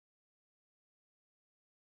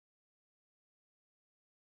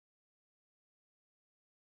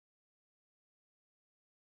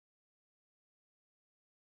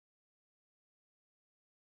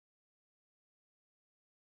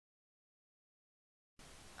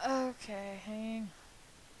Okay, hang.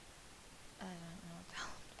 I don't know what the hell.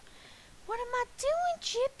 What am I doing,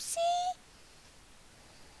 Gypsy?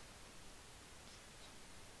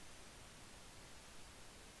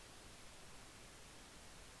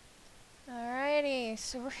 Alrighty,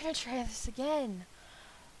 so we're gonna try this again.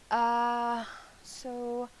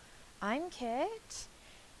 So I'm Kit,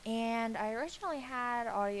 and I originally had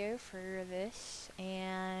audio for this,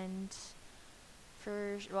 and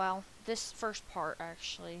this first part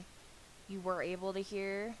actually, you were able to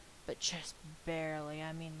hear, but just barely.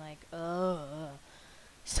 I mean, like,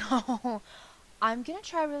 So, I'm gonna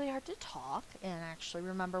try really hard to talk and actually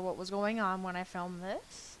remember what was going on when I filmed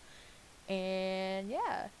this. And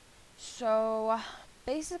yeah. So,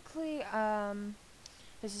 basically,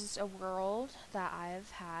 this is a world that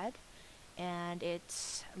I've had, and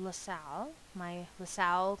it's LaSalle, my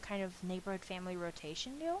LaSalle kind of neighborhood family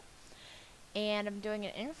rotation deal. And I'm doing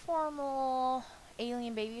an informal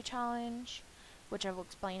alien baby challenge, which I will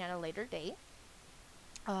explain at a later date.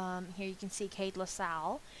 Here you can see Cade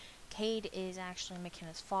LaSalle. Cade is actually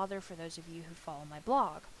McKenna's father, for those of you who follow my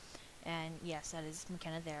blog. And yes, that is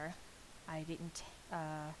McKenna there. I didn't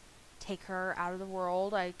take her out of the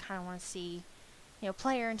world. I kind of want to see,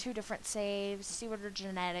 play her in 2 different saves, see what her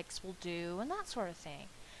genetics will do, and that sort of thing.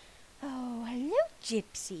 Oh, hello,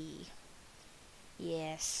 Gypsy.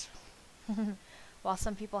 Yes. While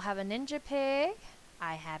some people have a ninja pig,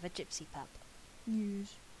 I have a gypsy pup.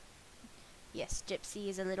 Yes. Yes, Gypsy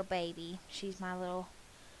is a little baby. She's my little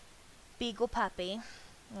beagle puppy.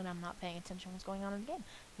 And I'm not paying attention to what's going on in the game.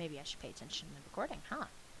 Maybe I should pay attention to the recording, huh?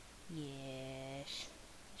 Yes.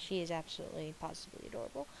 She is absolutely, positively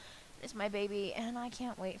adorable. It's my baby, and I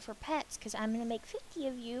can't wait for pets, because I'm going to make 50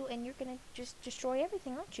 of you, and you're going to just destroy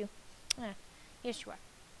everything, aren't you? Yes, you are.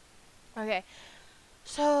 Okay.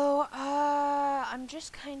 So, I'm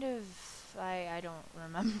just kind of, I don't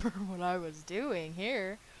remember what I was doing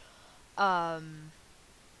here. I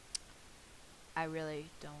really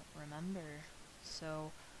don't remember.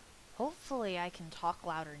 So, hopefully I can talk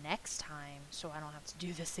louder next time so I don't have to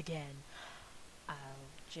do this again.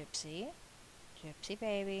 Gypsy. Gypsy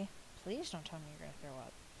baby. Please don't tell me you're gonna throw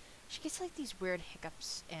up. She gets like these weird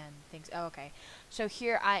hiccups and things. Oh, okay. So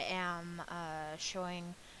here I am,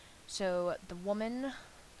 showing, so the woman,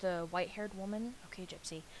 the white-haired woman, okay,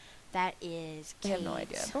 Gypsy, that is Kate. I have no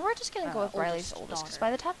idea. But we're just gonna go with Riley's oldest, because by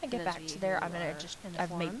the time I get back to there, I've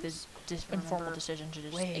made this informal decision to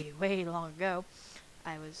just way long ago.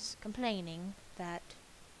 I was complaining that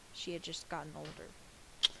she had just gotten older.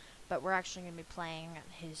 But we're actually going to be playing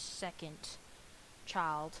his second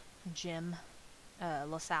child, Jim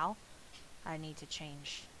LaSalle. I need to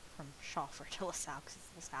change from Schaffer to LaSalle because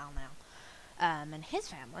it's LaSalle now. And his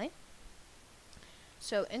family.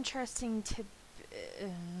 So interesting to...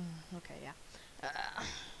 okay, yeah.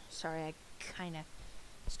 Sorry, I kind of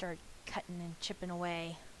started cutting and chipping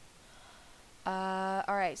away.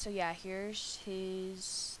 Alright, so yeah, here's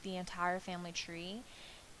the entire family tree,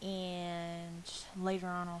 and later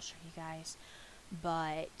on I'll show you guys,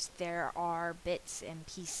 but there are bits and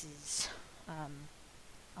pieces, oh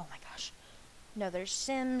my gosh, no, there's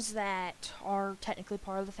Sims that are technically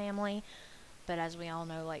part of the family, but as we all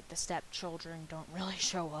know, like, the stepchildren don't really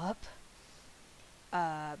show up,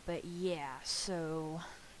 but yeah, so,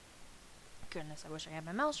 goodness, I wish I had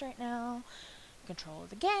my mouse right now, control of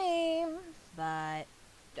the game, but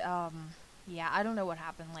yeah, I don't know what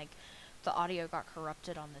happened. Like, the audio got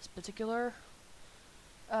corrupted on this particular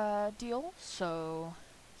deal, so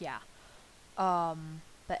yeah.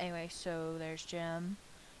 But anyway, so there's Jim,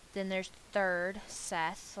 then there's the third,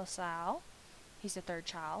 Seth LaSalle, he's the third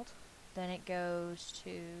child. Then it goes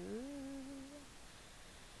to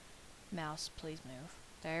mouse, please move,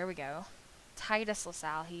 there we go, Titus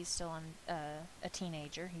LaSalle. He's still a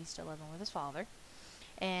teenager. He's still living with his father.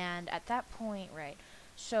 And at that point, right,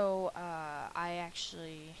 so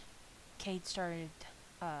Cade started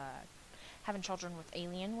having children with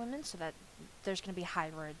alien women, so that there's going to be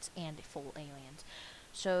hybrids and full aliens.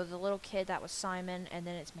 So the little kid, that was Simon, and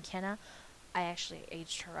then it's McKenna. I actually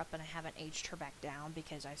aged her up, and I haven't aged her back down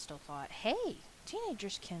because I still thought, hey,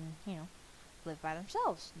 teenagers can, live by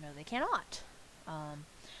themselves. No, they cannot.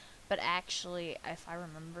 But actually, if I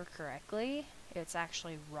remember correctly, it's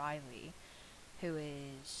actually Riley who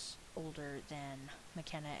is older than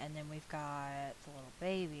McKenna, and then we've got the little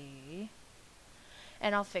baby.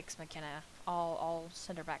 And I'll fix McKenna. I'll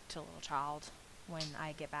send her back to little child when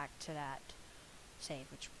I get back to that save,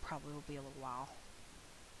 which probably will be a little while.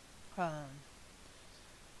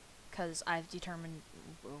 Because I've determined,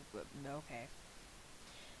 okay,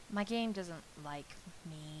 my game doesn't like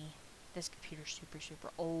me. This computer's super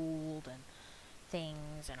old, and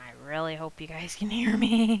things, and I really hope you guys can hear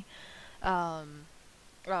me.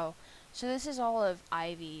 Oh, so this is all of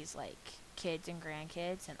Ivy's, like, kids and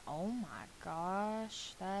grandkids, and oh my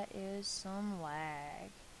gosh, that is some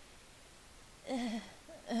lag.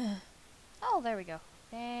 Oh, there we go.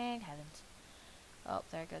 Thank heavens. Oh,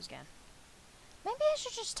 there it goes again. Maybe I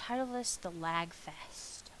should just title this the Lag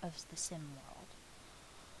Fest of the Sim World.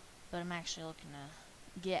 But I'm actually looking to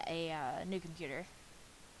get a new computer.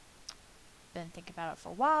 Been thinking about it for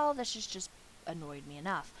a while. This has just annoyed me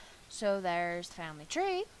enough. So there's the family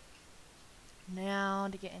tree. Now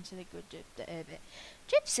to get into the good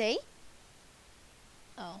Gypsy.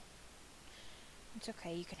 Oh, it's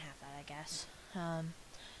okay. You can have that, I guess.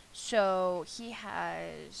 So he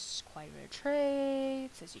has quite a bit of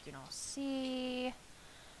traits, as you can all see.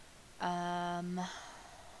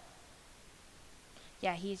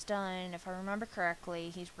 Yeah, he's done, if I remember correctly,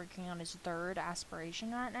 he's working on his 3rd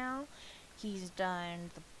aspiration right now. He's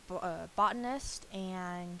done the botanist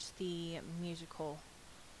and the musical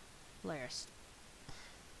lyrist,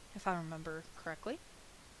 if I remember correctly.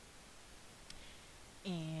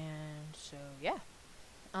 And so, yeah.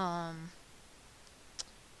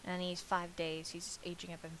 And he's 5 days. He's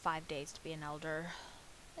aging up in 5 days to be an elder.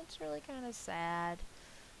 It's really kind of sad.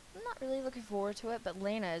 I'm not really looking forward to it, but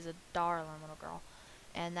Lena is a darling little girl.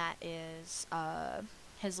 And that is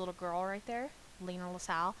his little girl right there, Lena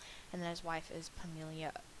LaSalle. And then his wife is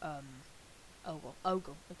Pamelia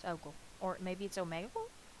Ogle. It's Ogle. Or maybe it's Omegle?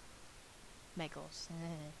 Megals.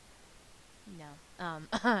 No.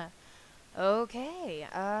 Okay.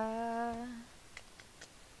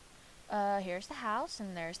 Here's the house,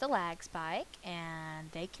 and there's the lag spike,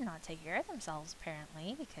 and they cannot take care of themselves,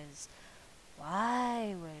 apparently, because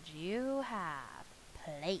why would you have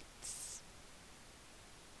plates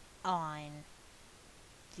on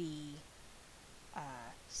the,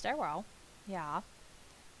 stairwell? Yeah.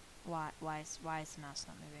 Why is the mouse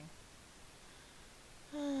not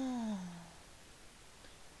moving?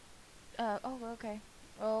 Oh, okay.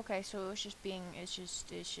 Oh, okay, so it's just being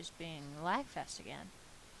lag fest again.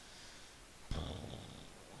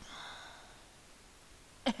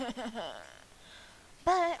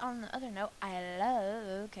 But on the other note,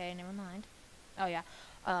 okay, never mind. Oh yeah,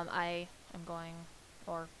 I am going,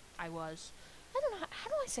 or I was, I don't know, how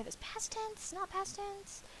do I say this? Past tense, not past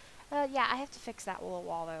tense? Yeah, I have to fix that little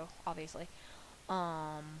wall though, obviously.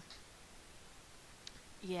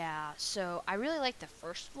 Yeah, so I really like the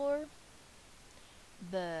first floor,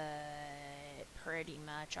 but pretty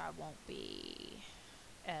much I won't be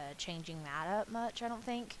changing that up much, I don't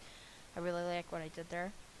think. I really like what I did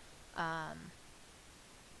there.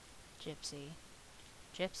 Gypsy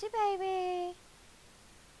baby.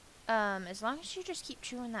 As long as you just keep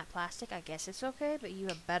chewing that plastic, I guess it's okay, but you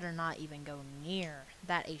had better not even go near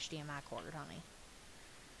that HDMI cord, honey.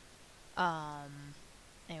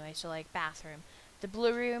 Anyway, so like bathroom. The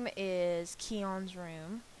blue room is Keon's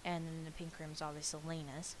room, and then the pink room is obviously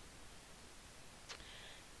Lena's.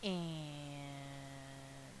 And,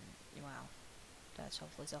 wow, that's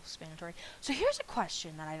hopefully self-explanatory. So here's a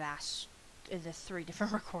question that I've asked in the 3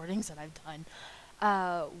 different recordings that I've done.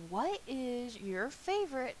 What is your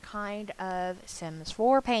favorite kind of Sims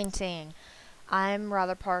 4 painting? I'm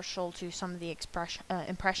rather partial to some of the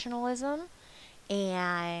impressionism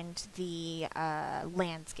and the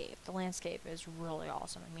landscape. The landscape is really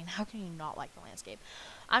awesome. I mean, how can you not like the landscape?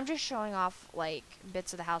 I'm just showing off like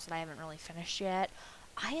bits of the house that I haven't really finished yet.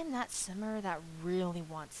 I am that simmer that really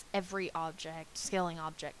wants every object, scaling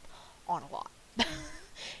object, on a lot.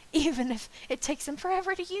 Even if it takes them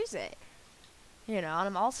forever to use it. You know, and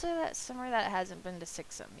I'm also that simmer that hasn't been to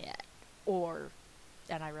Sixum yet.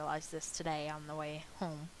 And I realized this today on the way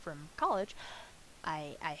home from college,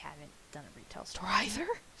 I haven't done a retail store either.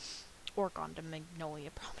 Or gone to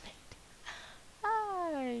Magnolia Promenade.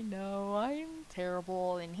 I know, I'm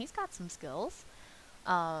terrible, and he's got some skills.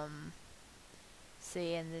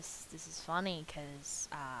 See, and this is funny, because,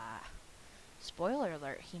 spoiler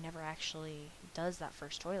alert, he never actually does that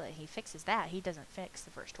first toilet. He fixes that. He doesn't fix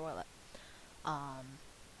the first toilet.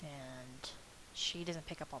 And she doesn't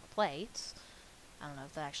pick up all the plates. I don't know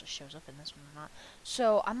if that actually shows up in this one or not.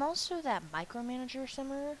 So, I'm also that micromanager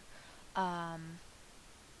simmer.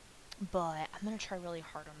 But I'm going to try really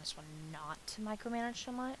hard on this one not to micromanage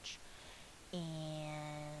so much.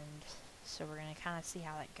 And so we're going to kind of see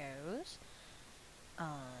how that goes.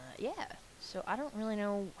 Yeah. So I don't really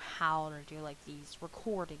know how to do like these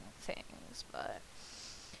recording things, but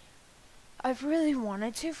I've really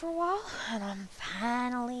wanted to for a while, and I'm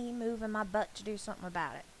finally moving my butt to do something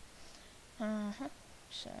about it.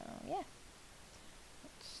 So yeah.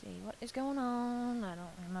 Let's see what is going on. I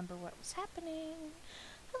don't remember what was happening.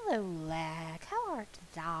 Hello, Lag. How art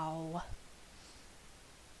thou?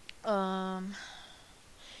 And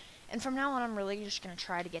from now on, I'm really just gonna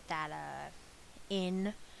try to get that,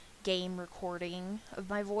 in-game recording of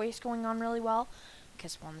my voice going on really well.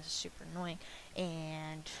 Because, one, this is super annoying.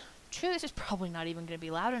 And, two, this is probably not even gonna be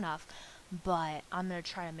loud enough. But, I'm gonna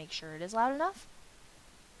try to make sure it is loud enough.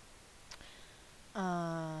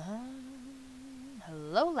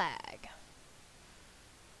 Hello, Lag.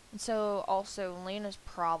 And so, also, Lena's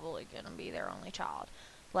probably gonna be their only child.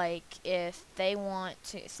 Like, if they want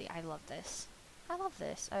to... See, I love this. I love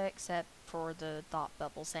this. Except for the thought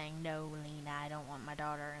bubble saying, no, Lena, I don't want my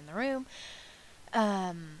daughter in the room.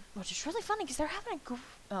 Which is really funny, because they're having a...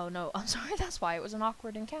 Oh, no, I'm sorry, that's why it was an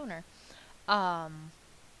awkward encounter. But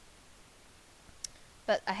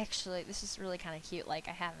I actually... This is really kind of cute. Like,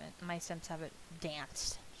 my Sims haven't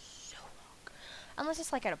danced so long. Unless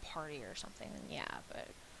it's, like, at a party or something, then yeah, but...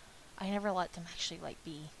 I never let them actually, like,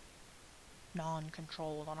 be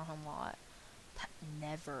non-controlled on a home lot. That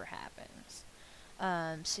never happens.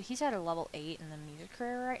 So he's at a level 8 in the music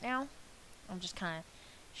career right now. I'm just kind of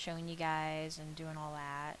showing you guys and doing all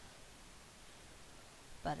that.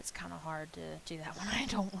 But it's kind of hard to do that when I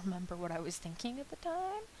don't remember what I was thinking at the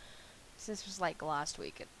time. So this was like last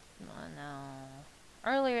week. No.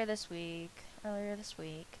 Earlier this week,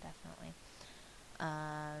 definitely.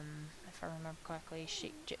 If I remember correctly,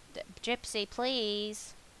 Gypsy,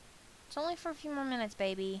 please. It's only for a few more minutes,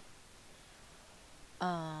 baby.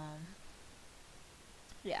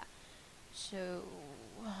 Yeah. So,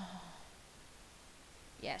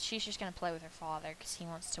 yeah, she's just gonna play with her father because he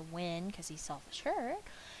wants to win because he's self-assured,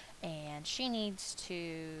 and she needs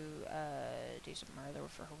to do some murder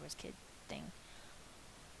for her whiz kid thing.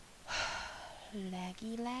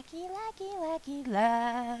 Laggy, laggy, laggy, laggy,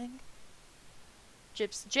 lag.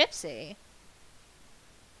 Gypsy.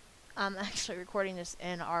 I'm actually recording this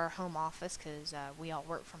in our home office because we all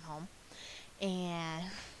work from home, and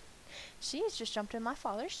she has just jumped in my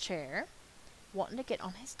father's chair, wanting to get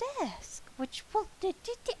on his desk, which will don't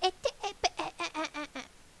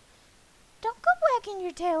go wagging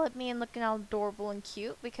your tail at me and looking all adorable and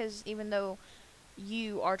cute, because even though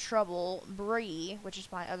you are trouble, Bree, which is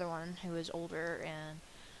my other one who is older, and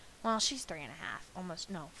well, she's 3.5,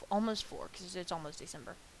 almost 4, because it's almost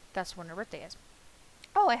December. That's when her birthday is.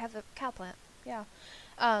 Oh, I have a cow plant. Yeah.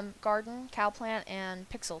 Garden, cow plant, and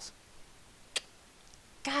pixels.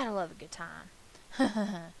 Gotta love a good time.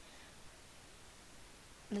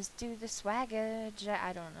 Let's do the swagger.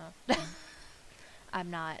 I don't know.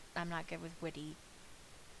 I'm not good with witty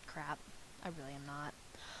crap. I really am not.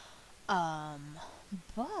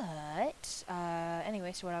 But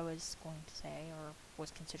anyway, so what I was going to say, or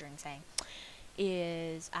was considering saying,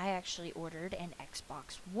 is I actually ordered an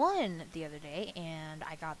Xbox One the other day, and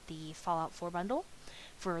I got the Fallout 4 bundle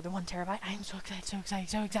for the 1 terabyte. I am so excited, so excited,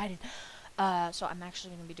 so excited. So I'm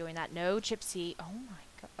actually going to be doing that. No, Gypsy. Oh my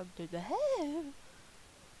god. Do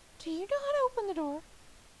you know how to open the door?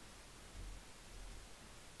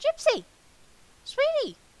 Gypsy!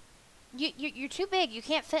 Sweetie! You're too big. You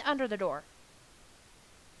can't fit under the door.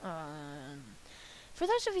 For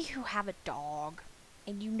those of you who have a dog,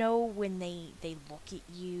 and you know when they look at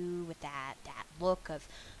you with that look of,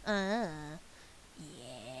 yeah,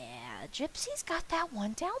 Gypsy's got that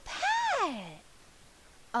one down pat.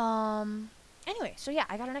 Anyway, so yeah,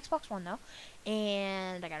 I got an Xbox One though,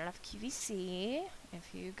 and I got it off QVC.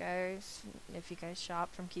 If you guys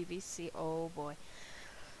shop from QVC, oh boy.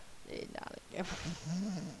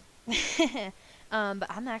 But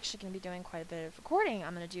I'm actually going to be doing quite a bit of recording.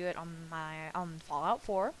 I'm going to do it on Fallout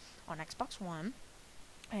 4 on Xbox One.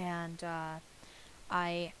 And, oh!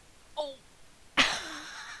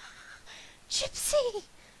 Gypsy!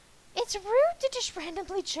 It's rude to just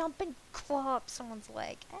randomly jump and claw up someone's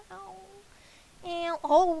leg. Ow. Ow.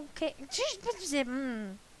 Oh, okay.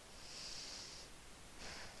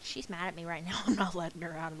 She's mad at me right now. I'm not letting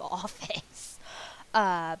her out of the office.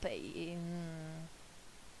 But,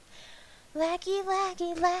 laggy,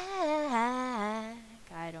 laggy, lag.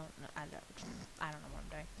 I don't know what I'm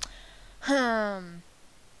doing.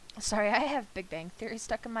 Sorry, I have Big Bang Theory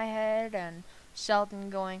stuck in my head, and Sheldon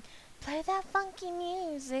going, play that funky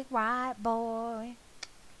music, white boy.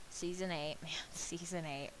 Season 8, man, Season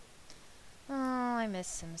 8. Oh, I miss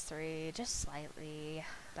Sims 3, just slightly.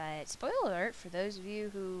 But, spoiler alert, for those of you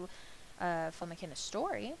who, film a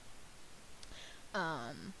story,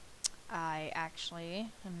 I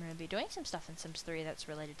actually am going to be doing some stuff in Sims 3 that's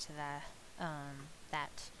related to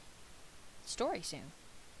that story soon.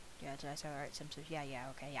 Yeah, did I say that right? Sims 3?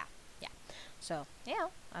 Yeah, okay, yeah. So, yeah,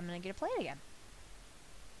 I'm going to get to play it again.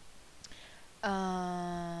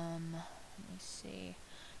 Let me see.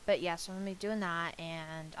 But yeah, so I'm gonna be doing that,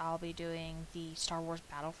 and I'll be doing the Star Wars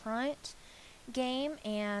Battlefront game,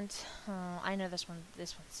 and I know this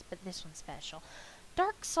one's special.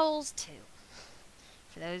 Dark Souls 2.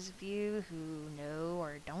 For those of you who know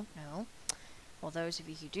or don't know, well, those of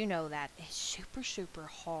you who do know, that is super, super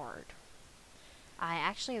hard. I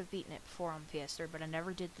actually have beaten it before on PS3, but I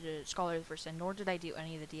never did the Scholar's version, nor did I do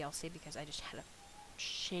any of the DLC because I just had a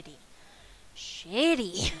shitty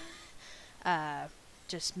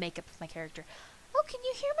just makeup of my character. Oh, can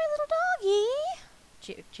you hear my little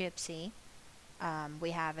doggy? Gypsy.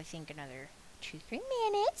 We have, I think, another 2-3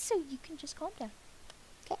 minutes, so you can just calm down.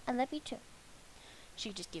 Okay, I love you too.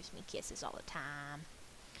 She just gives me kisses all the time.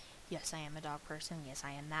 Yes, I am a dog person. Yes,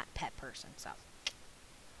 I am that pet person, so.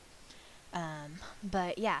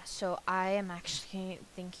 But yeah, so I am actually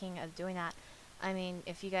thinking of doing that. I mean,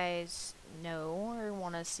 if you guys know or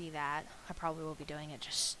want to see that, I probably will be doing it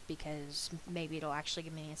just because maybe it'll actually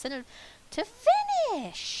give me an incentive to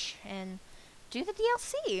finish and do the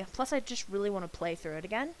DLC. Plus, I just really want to play through it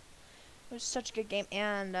again. It was such a good game,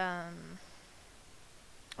 and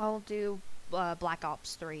I'll do Black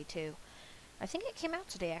Ops 3 too. I think it came out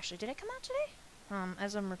today, actually. Did it come out today?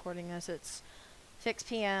 As I'm recording this, it's 6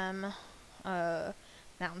 p.m.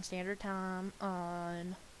 Mountain Standard Time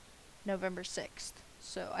on November 6th.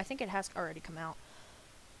 So I think it has already come out.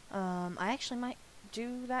 I actually might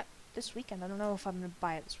do that this weekend. I don't know if I'm going to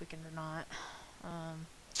buy it this weekend or not.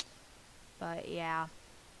 But yeah.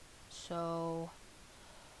 So,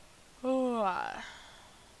 who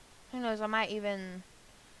knows, I might even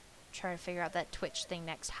try to figure out that Twitch thing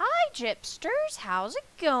next. Hi, Gypsters! How's it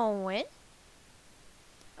going?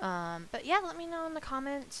 But yeah, let me know in the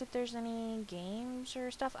comments if there's any games or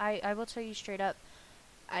stuff. I will tell you straight up,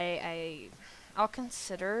 I'll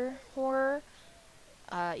consider horror.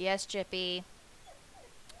 Yes, Jippy.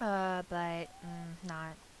 But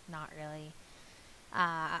not really.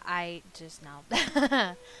 I just, no.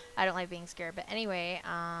 I don't like being scared. But anyway,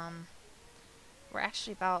 we're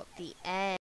actually about the end.